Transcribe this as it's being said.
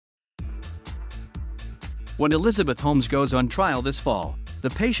When Elizabeth Holmes goes on trial this fall, the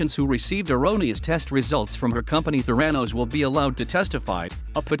patients who received erroneous test results from her company Theranos will be allowed to testify,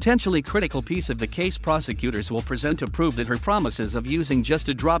 a potentially critical piece of the case prosecutors will present to prove that her promises of using just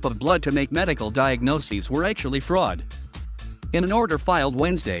a drop of blood to make medical diagnoses were actually fraud. In an order filed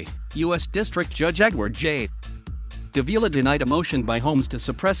Wednesday, U.S. District Judge Edward J. Davila denied a motion by Holmes to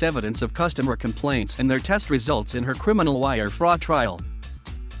suppress evidence of customer complaints and their test results in her criminal wire fraud trial.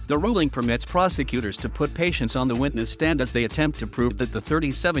 The ruling permits prosecutors to put patients on the witness stand as they attempt to prove that the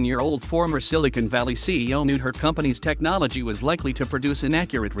 37-year-old former Silicon Valley CEO knew her company's technology was likely to produce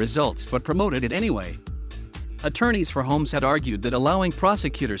inaccurate results but promoted it anyway. Attorneys for Holmes had argued that allowing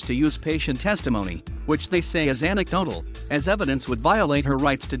prosecutors to use patient testimony, which they say is anecdotal, as evidence would violate her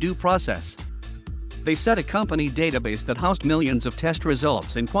rights to due process. They said a company database that housed millions of test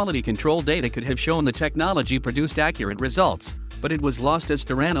results and quality control data could have shown the technology produced accurate results, but it was lost as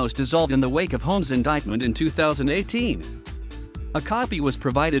Theranos dissolved in the wake of Holmes' indictment in 2018. A copy was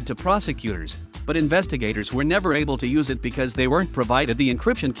provided to prosecutors, but investigators were never able to use it because they weren't provided the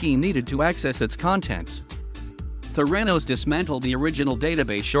encryption key needed to access its contents. Theranos dismantled the original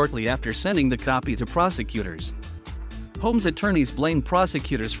database shortly after sending the copy to prosecutors. Holmes' attorneys blamed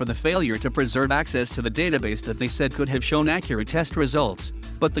prosecutors for the failure to preserve access to the database that they said could have shown accurate test results,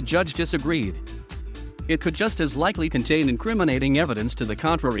 but the judge disagreed. It could just as likely contain incriminating evidence to the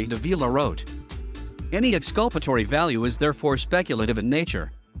contrary, Davila wrote. Any exculpatory value is therefore speculative in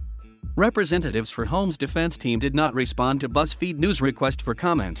nature. Representatives for Holmes' defense team did not respond to BuzzFeed News' request for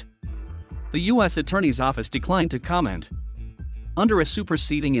comment. The U.S. Attorney's Office declined to comment. Under a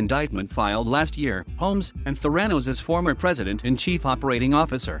superseding indictment filed last year, Holmes and Theranos' former president and chief operating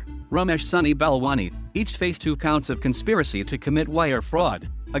officer, Ramesh Sunny Balwani, each face 2 counts of conspiracy to commit wire fraud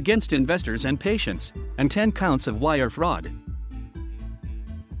against investors and patients, and 10 counts of wire fraud.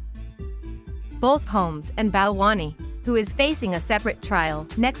 Both Holmes and Balwani, who is facing a separate trial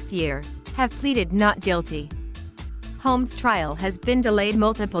next year, have pleaded not guilty. Holmes' trial has been delayed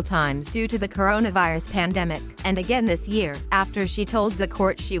multiple times due to the coronavirus pandemic, and again this year after she told the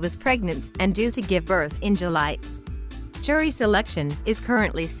court she was pregnant and due to give birth in July. Jury selection is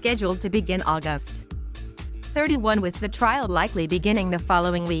currently scheduled to begin August 31, with the trial likely beginning the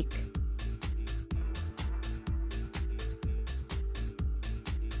following week.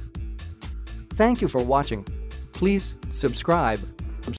 Thank you for watching. Please subscribe.